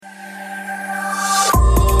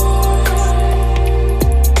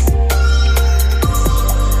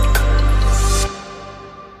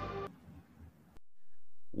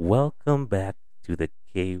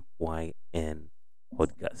KYN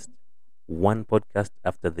podcast. One podcast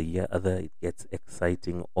after the other, it gets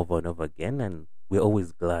exciting over and over again, and we're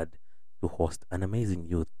always glad to host an amazing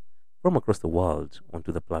youth from across the world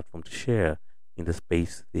onto the platform to share in the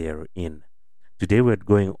space they're in. Today, we're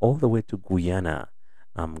going all the way to Guyana.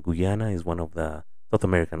 Guyana is one of the South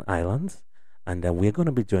American islands, and we're going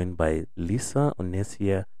to be joined by Lisa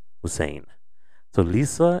Hussain. So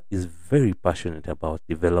Lisa is very passionate about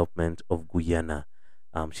development of Guyana.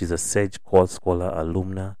 She's a Sage Course Scholar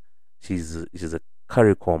alumna. She's a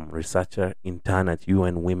CARICOM Researcher Intern at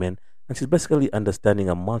UN Women, and she's basically understanding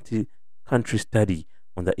a multi-country study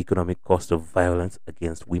on the economic cost of violence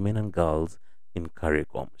against women and girls in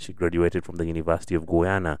CARICOM. She graduated from the University of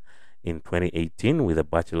Guyana in 2018 with a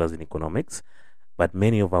bachelor's in economics, but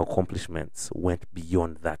many of her accomplishments went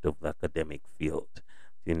beyond that of the academic field.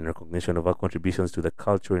 In recognition of her contributions to the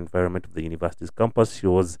cultural environment of the university's campus, she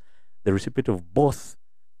was the recipient of both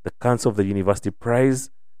the Council of the University Prize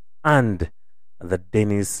and the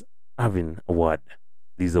Dennis Irvine Award.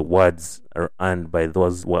 These awards are earned by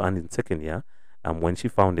those who were earned in second year when she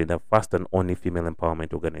founded the first and only female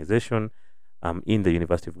empowerment organization in the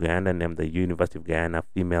University of Guyana, named the University of Guyana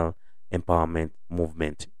Female Empowerment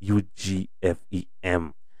Movement,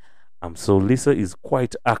 UGFEM. So Lisa is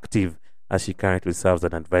quite active as she currently serves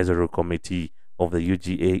on an advisory committee of the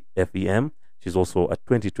UGFEM. She's also a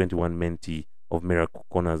 2021 mentee of Miracle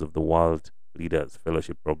Corners of the World Leaders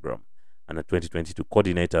Fellowship Program and a 2022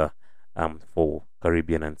 coordinator for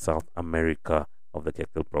Caribbean and South America of the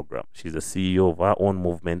Kectil program. She's the CEO of her own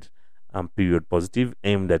movement, Period Positive,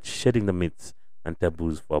 aimed at shedding the myths and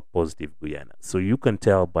taboos for a positive Guyana. So you can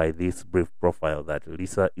tell by this brief profile that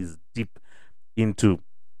Lisa is deep into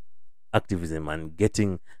activism and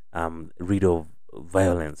getting rid of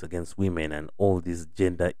violence against women and all this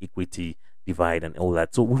gender equity divide and all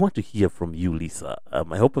that. So we want to hear from you, Lisa.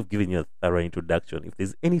 I hope I've given you a thorough introduction. If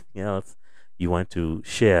there's anything else you want to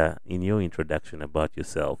share in your introduction about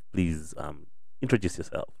yourself, please introduce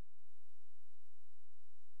yourself.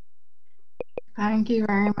 Thank you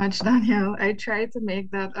very much, Daniel. I tried to make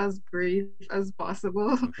that as brief as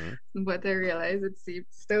possible, Hmm. but I realized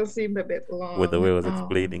still seemed a bit With the way long. I was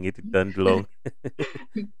explaining it, it turned long.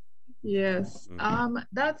 Yes, Hmm.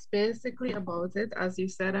 that's basically about it. As you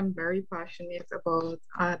said, I'm very passionate about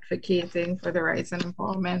advocating for the rights and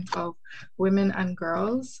empowerment of women and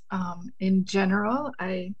girls. In general,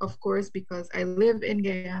 of course, because I live in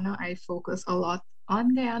Guyana, I focus a lot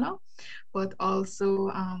on Guyana, but also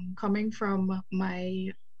coming from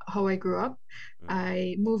how I grew up,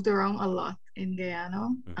 I moved around a lot in Guyana,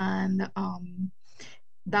 Hmm. and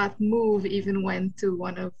that move even went to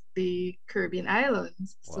one of the Caribbean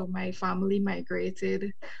islands. So Wow. my family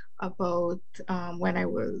migrated about when I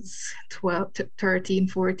was 12, 13,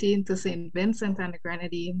 14 to St. Vincent and the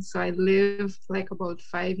Grenadines. So I lived like about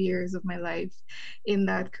 5 years of my life in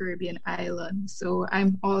that Caribbean island. So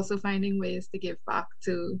I'm also finding ways to give back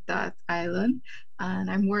to that island.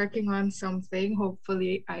 And I'm working on something.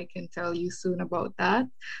 Hopefully, I can tell you soon about that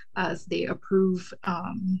as they approve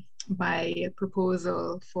my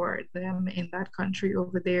proposal for them in that country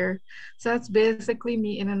over there. So that's basically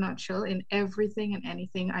me in a nutshell. In everything and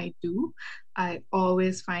anything I do, I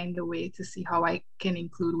always find a way to see how I can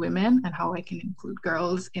include women and how I can include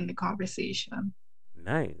girls in the conversation.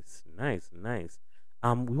 Nice, nice, nice.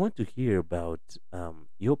 We want to hear about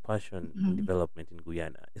your passion in Mhm. development in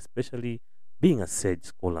Guyana, especially being a SED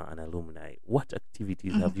scholar and alumni. What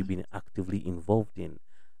activities have you Mhm. been actively involved in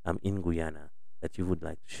Guyana that you would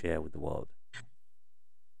like to share with the world?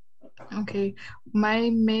 Okay. My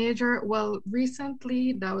major, well,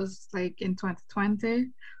 recently, that was like in 2020.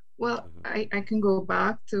 Well, Hmm. I can go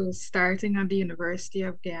back to starting at the University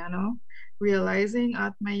of Guyana, realizing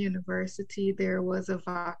at my university there was a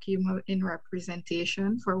vacuum in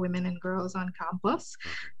representation for women and girls on campus. Hmm.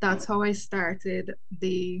 That's how I started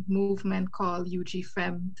the movement called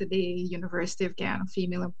UGFEM today, University of Guyana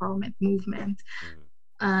Female Empowerment Movement. Hmm.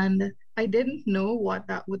 And I didn't know what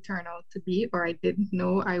that would turn out to be, or I didn't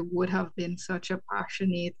know I would have been such a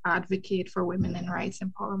passionate advocate for women and rights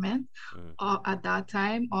empowerment. Hmm. At that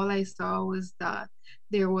time, all I saw was that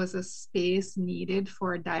there was a space needed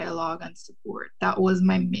for dialogue and support. That was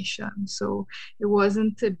my mission. So it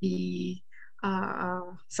wasn't to be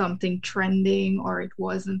something trending, or it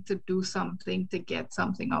wasn't to do something to get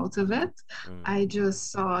something out of it. Hmm. I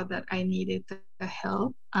just saw that I needed to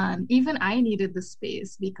help, and even I needed the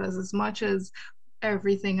space because as much as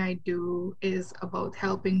everything I do is about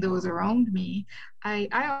helping those around me, I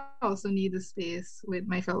also need the space with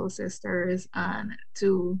my fellow sisters and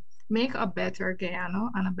to make a better Guyana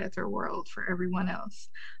and a better world for everyone else.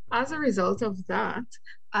 As a Mhm. result of that,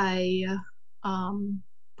 I um,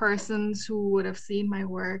 persons who would have seen my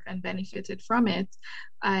work and benefited from it,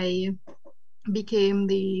 I became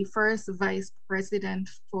the first vice president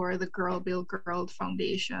for the Girl Build Girl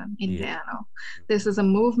Foundation in Yeah. Guyana. This Mhm. is a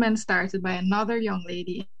movement started by another young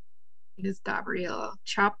lady, is Gabrielle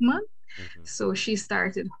Chapman. Mhm. So she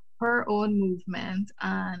started her own movement,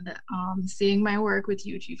 and seeing my work with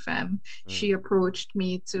UGFEM, she Mm. approached me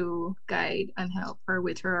to guide and help her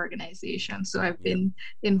with her organization. So I've Yeah. been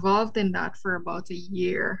involved in that for about a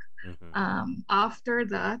year. Mhm. After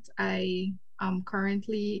that, I am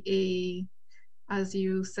currently as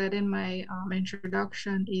you said in my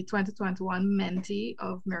introduction, a 2021 mentee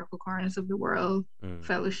of Miracle Corners of the World Mm.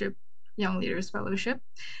 Fellowship, Young Leaders Fellowship.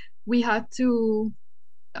 We had to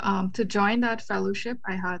join that fellowship,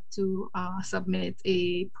 I had to submit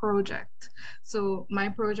a project. So my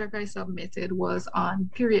project I submitted was on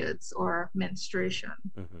periods or menstruation.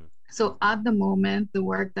 Mhm. So at the moment, the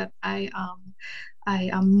work that I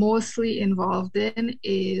am mostly involved in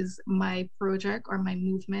is my project or my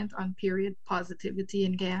movement on period positivity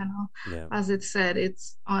in Guyana. Yeah. As it said,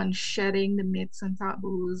 it's on shedding the myths and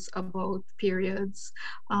taboos about periods.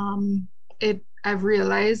 Um, I've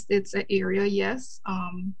realized it's an area, yes.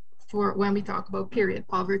 For when we talk about period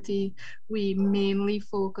poverty, we mainly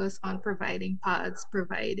focus on providing pads,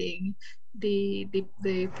 providing the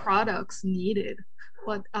products needed,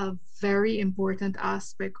 but a very important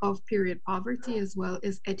aspect of period poverty as well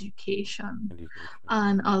is education. Education.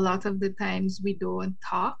 And a lot of the times we don't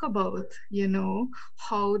talk about,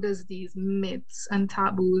 how does these myths and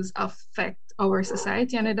taboos affect our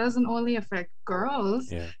society? And it doesn't only affect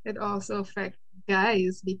girls, Yeah. it also affects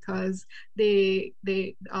guys because they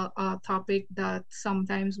a topic that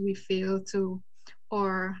sometimes we fail to,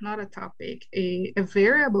 or not a topic, a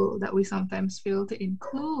variable that we sometimes fail to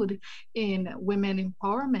include in women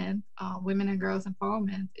empowerment, women and girls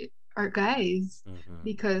empowerment, are guys, Mhm.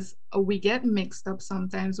 because we get mixed up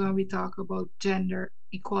sometimes when we talk about gender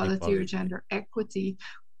equality or Equality. gender equity.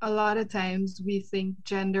 A lot of times we think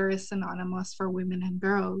gender is synonymous for women and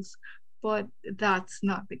girls, but that's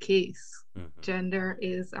not the case. Mhm. Gender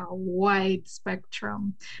is a wide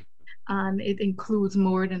spectrum and it includes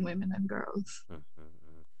more than women and girls. Mhm.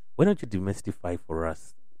 Mhm. Why don't you demystify for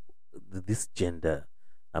us this gender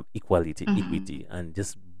equality, Mhm. equity, and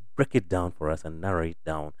just break it down for us and narrow it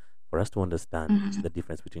down for us to understand Mhm. the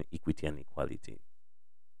difference between equity and equality?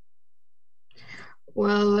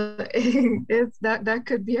 Well, it's that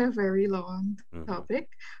could be a very long Mm-hmm. topic,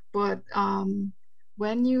 but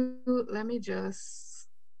when you let me just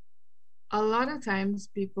a lot of times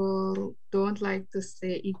people don't like to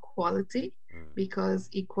say equality Mm. because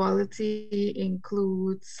equality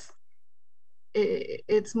includes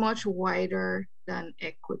it's much wider than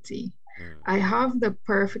equity. Mm. I have the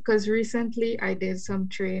perfect because recently I did some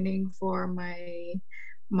training for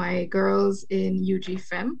my girls in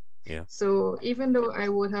UGFEM. Yeah. So even though I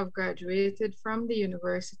would have graduated from the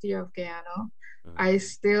University of Guyana, Mm. I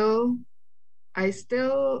still I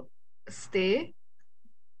still stay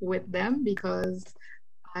with them because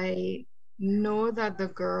I know that the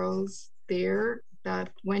girls there, that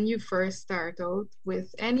when you first start out with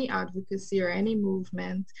any advocacy or any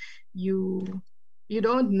movement, you you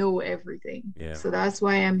don't know everything. Yeah. So that's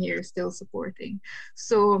why I'm here still supporting.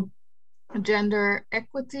 So gender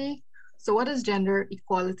equity. So what does gender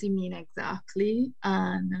equality mean exactly?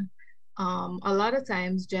 And a lot of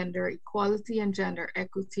times gender equality and gender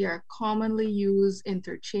equity are commonly used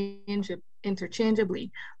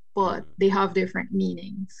interchangeably, but Mm-hmm. they have different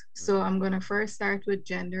meanings. So Mm-hmm. I'm going to first start with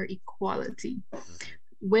gender equality.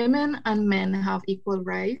 Mm-hmm. Women and men have equal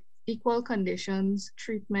rights, equal conditions,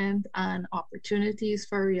 treatment, and opportunities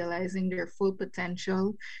for realizing their full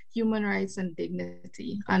potential, human rights, and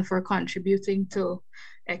dignity, and for contributing to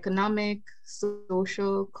economic,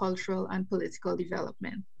 social, cultural, and political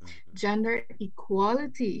development. Mm-hmm. Gender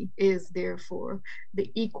equality is therefore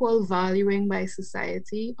the equal valuing by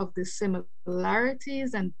society of the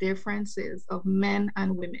similarities and differences of men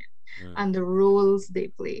and women Mm. and the roles they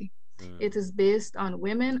play. Mm. It is based on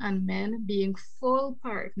women and men being full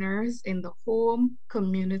partners in the home,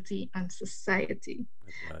 community, and society.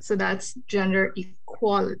 At So large. that's gender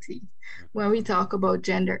equality. Mm-hmm. When we talk about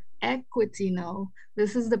gender equity now,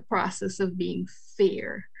 this is the process of being fair.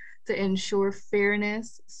 To ensure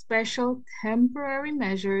fairness, special temporary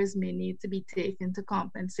measures may need to be taken to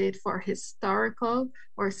compensate for historical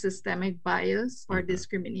or systemic bias or Mm-hmm.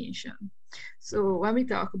 discrimination. Mm-hmm. So when we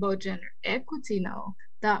talk about gender equity now,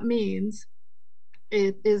 that means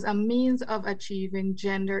it is a means of achieving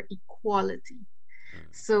gender equality.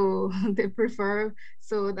 mm, So they prefer,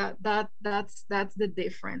 so that's the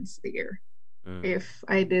difference there. mm. If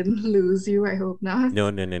I didn't lose you, I hope not. No,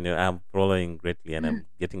 no, no, no. I'm following greatly, and I'm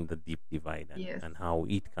getting the deep divide Yes. and how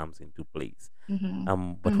it comes into place. Mm-hmm.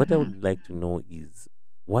 But what I Mm-hmm. would like to know is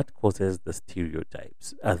what causes the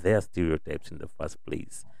stereotypes? Are there stereotypes in the first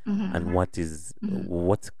place? And Mm-hmm.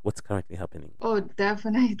 what's currently happening? Oh,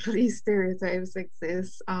 definitely stereotypes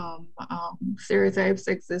exist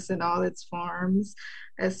in all its forms,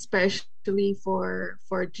 especially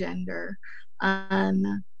for gender.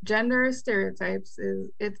 And gender stereotypes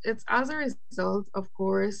it's as a result, of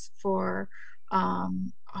course, for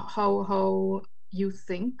how you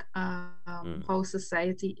think, how Mm,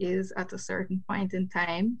 society is at a certain point in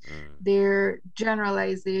time. mm, Their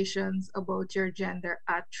generalizations about your gender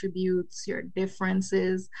attributes, your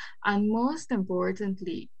differences, and most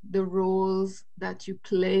importantly, the roles that you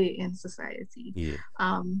play in society. yes.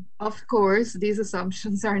 Of course, these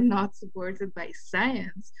assumptions are not supported by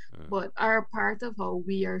science, Mm, but are part of how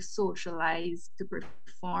we are socialized to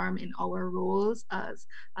perform in our roles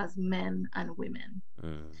as men and women.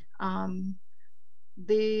 mm, Um,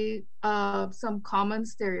 the some common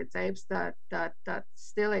stereotypes that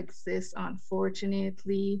still exist,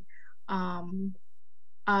 unfortunately, um,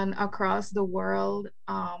 and across the world.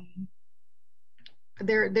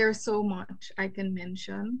 There's so much I can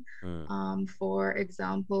mention. mm, For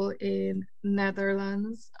example, in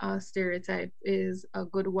Netherlands, a stereotype is a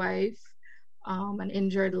good wife, an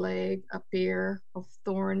injured leg, a pair of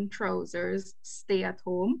torn trousers, stay at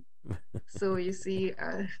home. So you see,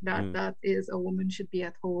 mm, that is a woman should be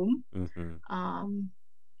at home. mm-hmm, Um,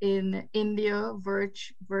 in India,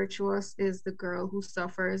 virtuous is the girl who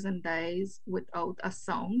suffers and dies without a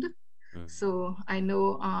sound. mm-hmm, So I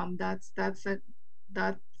know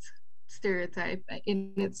that stereotype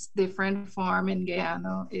in its different form in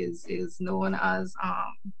Guyana is known as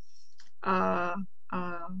uh,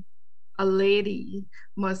 uh, a lady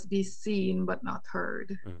must be seen but not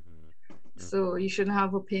heard. mm-hmm, So you shouldn't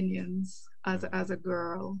have opinions mm-hmm, as a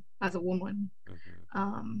girl, as a woman. mm-hmm,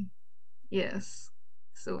 Um, yes.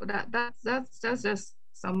 So that's just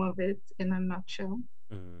some of it in a nutshell.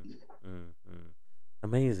 mm, mm, mm.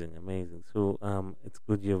 Amazing, amazing. So it's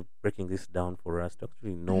good you're breaking this down for us to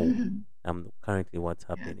actually know currently what's Yeah.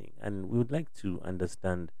 happening, and we would like to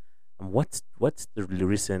understand what's the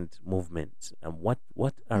recent movement, and what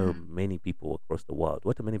are Mhm. many people across the world,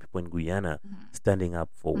 what are many people in Guyana Mhm. standing up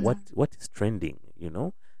for, Mhm. what is trending,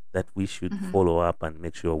 that we should Mhm. follow up and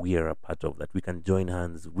make sure we are a part of, that we can join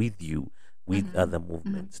hands with you, with Mhm. other Mhm.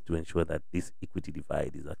 movements to ensure that this equity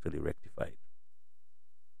divide is actually rectified.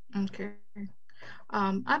 Okay.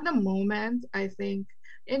 At the moment, I think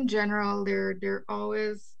in general there are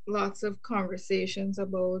always lots of conversations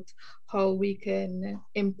about how we can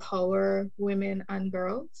empower women and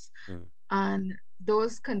girls, Mm, and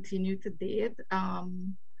those continue to date.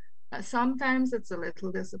 Sometimes it's a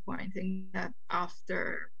little disappointing that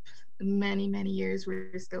after many years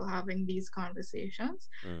we're still having these conversations,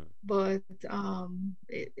 mm, but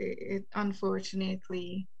it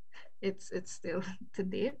unfortunately it's still to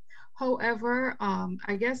date. However,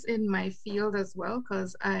 I guess in my field as well,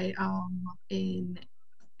 because I in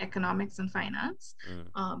economics and finance,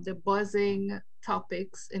 mm, the buzzing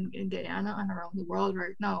topics in Guyana and around the world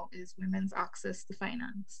right now is women's access to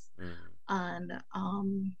finance, mm, and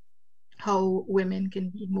how women can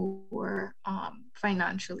be more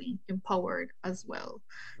financially empowered as well.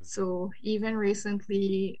 mhm. So even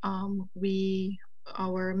recently,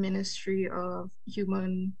 our Ministry of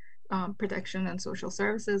Human Protection and Social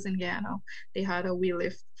Services in Guyana, they had a We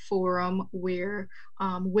Lift forum where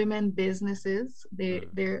women businesses Mm,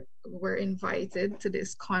 they were invited to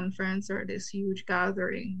this conference or this huge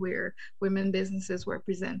gathering where women businesses were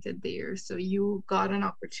presented there. So you got an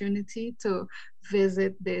opportunity to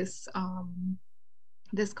visit this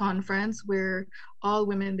conference where all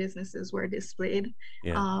women businesses were displayed.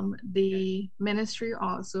 yeah, The ministry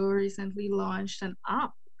also recently launched an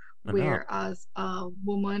app an app. where, as a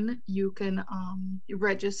woman, you can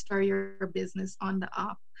register your business on the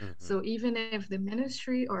app. So Mm-hmm. even if the ministry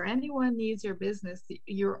or anyone needs your business,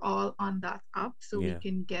 you're all on that app, so we Yeah.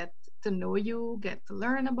 can get to know you, get to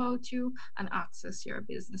learn about you, and access your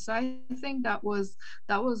business. So I think that was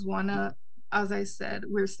one of, as I said,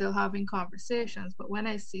 we're still having conversations, but when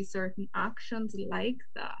I see certain actions like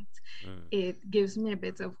that, Mm, it gives me a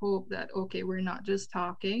bit of hope that, okay, we're not just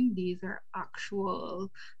talking, these are actual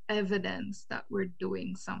evidence that we're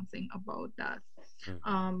doing something about that.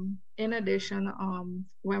 mm-hmm. In addition,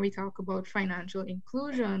 when we talk about financial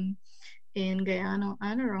inclusion in Guyana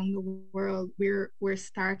and around the world, we're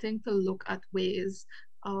starting to look at ways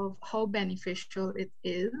of how beneficial it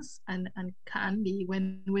is and can be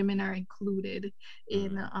when women are included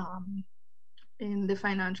in Mm. in the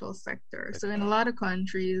financial sector. So in a Sector. lot of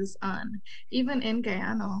countries, and even in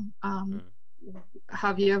Guyana, Mm.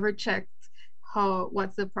 have you ever checked how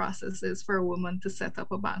what the process is for a woman to set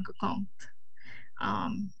up a bank account?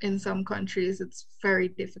 In some countries, it's very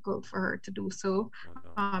difficult for her to do so.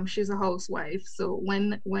 Oh no. She's a housewife, so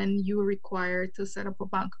when you require to set up a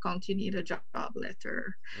bank account, you need a job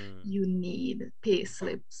letter, Mm. you need pay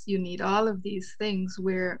slips, you need all of these things.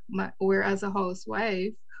 Where as a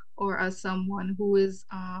housewife or as someone who is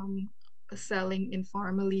selling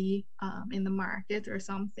informally in the market or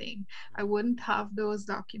something, I Mm. wouldn't have those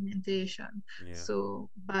documentation. Yeah. So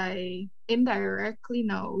by indirectly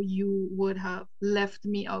now, you would have left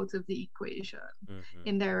me out of the equation. Mm-hmm.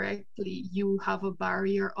 Indirectly, you have a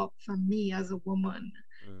barrier up for me as a woman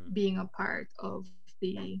Mm. being a part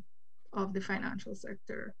the of the financial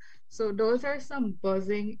sector. So Mm. those are some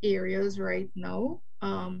buzzing areas right now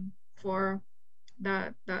Mm. for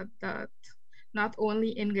that not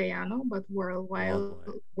only in Guyana but Worldwide.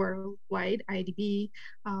 worldwide. IDB,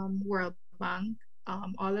 World Bank,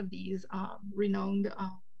 all of these renowned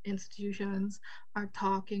institutions are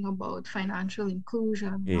talking about financial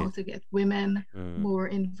inclusion, how Yes. to get women Mm. more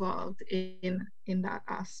involved in that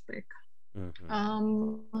aspect. Mm-hmm.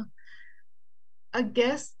 Um, I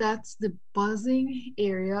guess that's the buzzing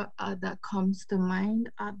area that comes to mind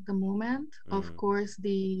at the moment. Of Mm. course,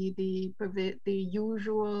 the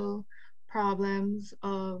usual problems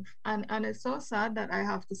of and it's so sad that I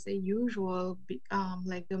have to say usual,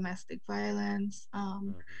 like domestic violence,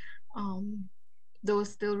 Mm-hmm. um, those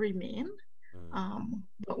still remain. Mm.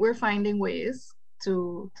 But we're finding ways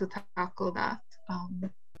to tackle that.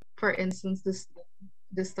 Um, for instance,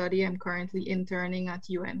 the study I'm currently interning at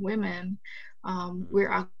UN Women, Mm.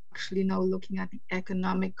 we're actually now looking at the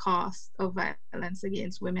economic cost of violence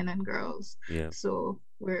against women and girls. Yeah. So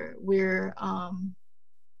we're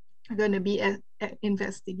going to be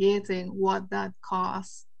investigating what that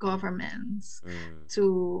costs Mm. governments Mm.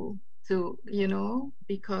 to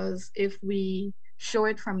because if we show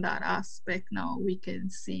it from that aspect now, we can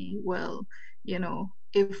see, well,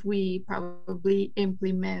 if we probably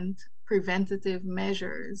implement preventative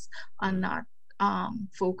measures and Mm. not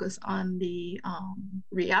focus on the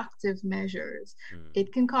reactive measures, Mm.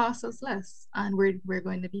 it can cost us less, and we're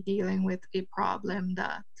going to be dealing with a problem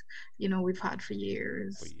that we've had for For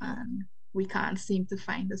years, years. and we can't seem to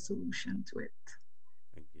find a solution to it.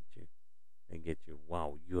 I get you. I get you.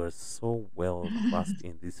 Wow, you are so well versed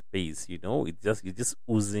in this space. You're just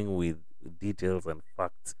oozing with details and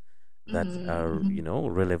facts that are,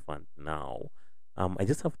 Mhm, relevant now. I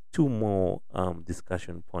just have two more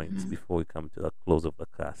discussion points mhm. before we come to the close of the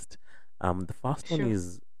cast. The first one Sure.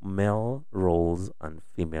 is male roles and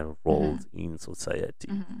female roles Mhm, in society.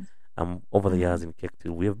 mhm, Over the years mhm, in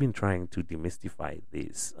Kectil, we have been trying to demystify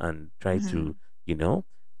this and try to, mhm, you know,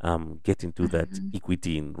 get into that mhm,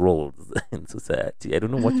 equity in roles in society. I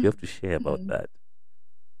don't know what you have mhm, to share about mhm. that.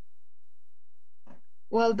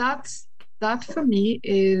 Well, that for me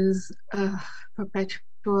is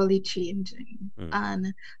perpetually changing, Mm.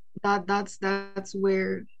 and that's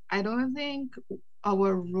where I don't think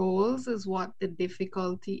our roles is what the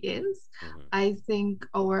difficulty is. Mm-hmm. I think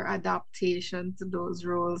our adaptation to those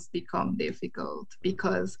roles become difficult Mm-hmm.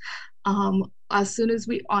 because as soon as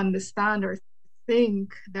we understand or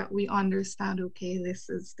think that we understand, okay, this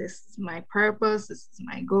is my purpose, this is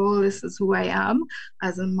my goal, this is who I am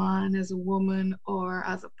as a Mm-hmm. man, as a woman, or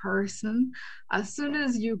as a person. As soon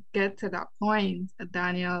as you get to that point,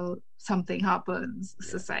 Daniel, something happens, Yeah.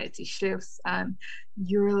 society shifts, and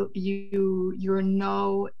you're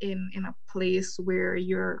now in a place where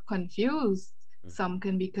you're confused. Mm-hmm. Some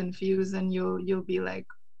can be confused, and you'll be like,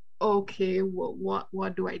 okay,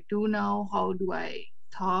 what do I do now? How do I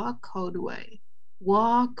talk? How do I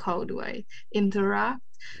walk? How do I interact?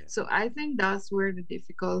 Yeah. So I think that's where the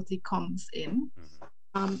difficulty comes in. Mm-hmm.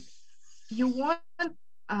 Um, you want,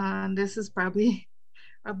 and this is probably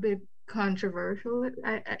a bit controversial.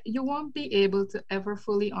 You won't be able to ever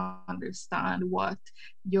fully understand what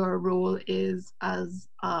your role is as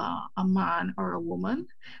a man or a woman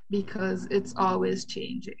because it's always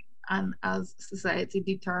changing. And Mm-hmm. as society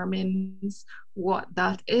determines what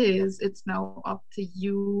that is, it's now up to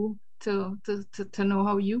you to know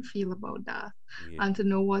how you feel about that Yeah. and to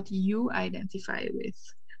know what you identify with,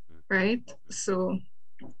 Mm-hmm. right? Mm-hmm. So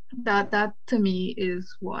that to me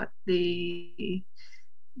is what the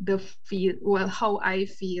feel well how I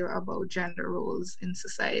feel about gender roles in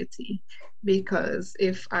society. Because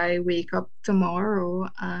if I wake up tomorrow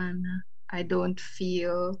and I don't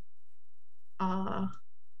feel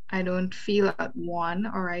I don't feel at one,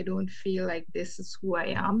 or I don't feel like this is who I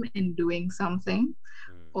am in doing something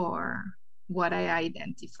Mm, or what I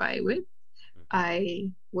identify with, mhm.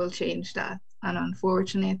 I will change that. And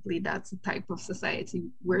unfortunately, that's the type of society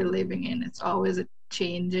we're living in. It's always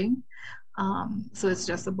changing. So it's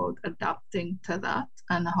just about adapting to that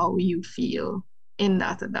and how you feel in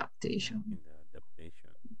that In adaptation. the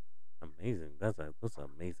adaptation. Amazing. Those are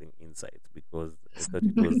amazing insights because I thought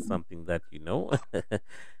it was something that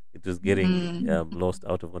it was getting Mm, lost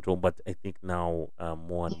out of control. But I think now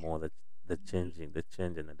more and more that the change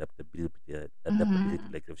and adaptability, mhm,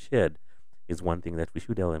 like you've shared, is one thing that we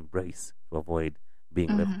should all embrace to avoid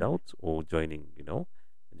being left mhm, out or joining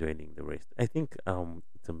the rest. I think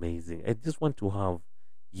it's amazing. I just want to have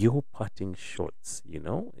your parting shots.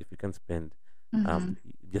 If you can spend mhm,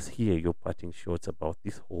 just hear your parting shots about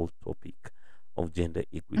this whole topic of gender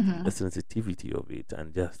equity, the mhm, sensitivity of it,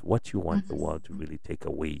 and just what you want the world to mhm, really take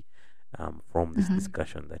away from this mhm,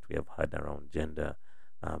 discussion that we have had around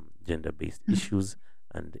gender-based mhm, issues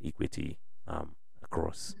and equity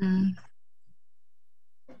across. mhm.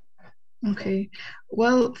 Okay.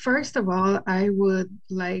 Well, first of all, I would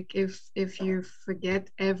like, if you forget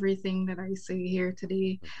everything that I say here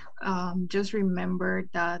today, Mhm, just remember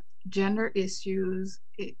that gender issues,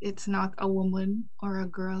 it's not a woman or a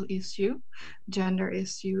girl issue. mhm, Gender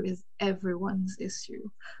issue is everyone's issue.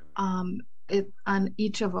 mhm, Um, and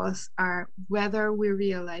each of us are, whether we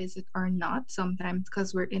realize it or not, sometimes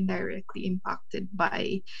because we're indirectly impacted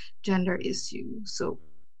by gender issues. So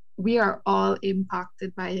we are all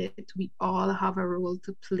impacted by it. We all have a role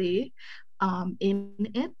to play in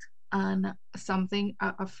it. And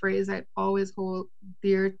a phrase I always hold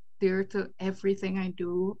dear to everything I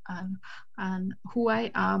do and who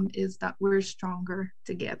I am is that we're stronger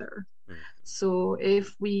together. mhm, So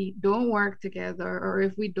if we don't work together or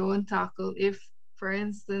if we don't tackle, if for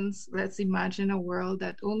instance, let's imagine a world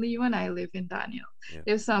that only you and I live in, Daniel. yeah.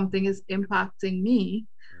 If something is impacting me,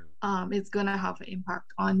 Mm, it's gonna have an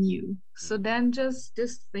impact on you. So mm, then just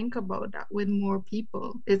think about that with more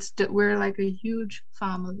people. It's that we're like a huge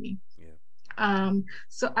family. yeah.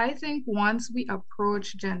 So I think once we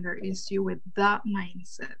approach gender issue with that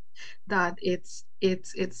mindset, that it's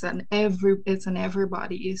an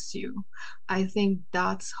everybody issue, I think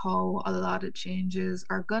that's how a lot of changes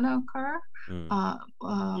are gonna occur, Mm,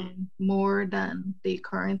 uh, more than they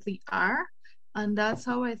currently are, and that's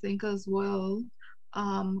how I think as well.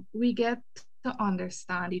 We get to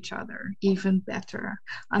understand each other even better.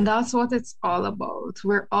 And yeah. that's what it's all about.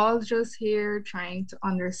 We're all just here trying to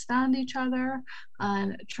understand each other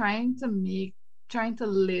and trying to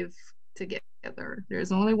live together.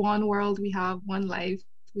 There's only one world we have, one life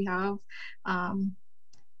we have. Um,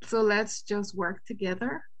 so let's just work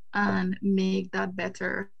together and make that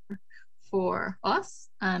better for us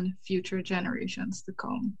and future generations to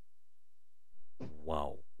come.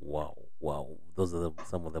 Wow, wow, wow. Those are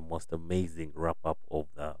some of the most amazing wrap up of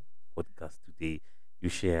the podcast today. You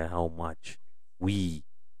share how much we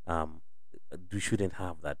um we shouldn't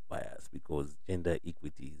have that bias because gender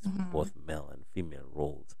equity is for Mhm, both male and female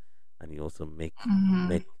roles. And you also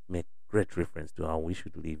mhm, make great reference to how we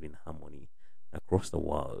should live in harmony across the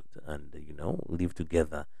world and live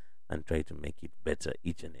together and try to make it better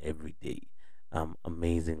each and every day.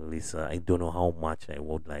 Amazing, Lisa. I don't know how much I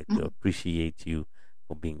would like to mhm. appreciate you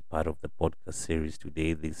for being part of the podcast series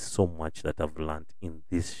today. There's so much that I've learned in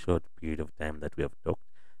this short period of time that we have talked.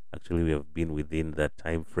 Actually, we have been within that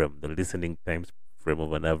time frame, the listening time frame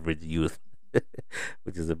of an average youth,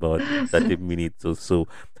 which is about 30 minutes or so.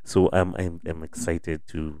 So I'm excited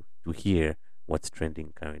to hear what's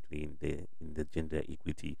trending currently in the gender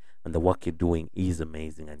equity, and the work you're doing is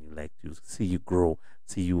amazing, and you like to see you grow,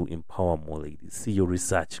 see you empower more ladies, see your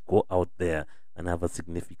research go out there and have a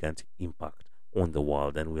significant impact on the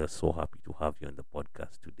world. And we are so happy to have you on the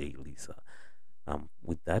podcast today, Lisa.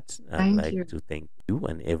 With that, I'd Thank like you. to thank you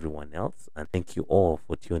and everyone else, and thank you all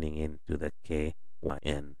for tuning in to the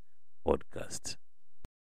KYN podcast.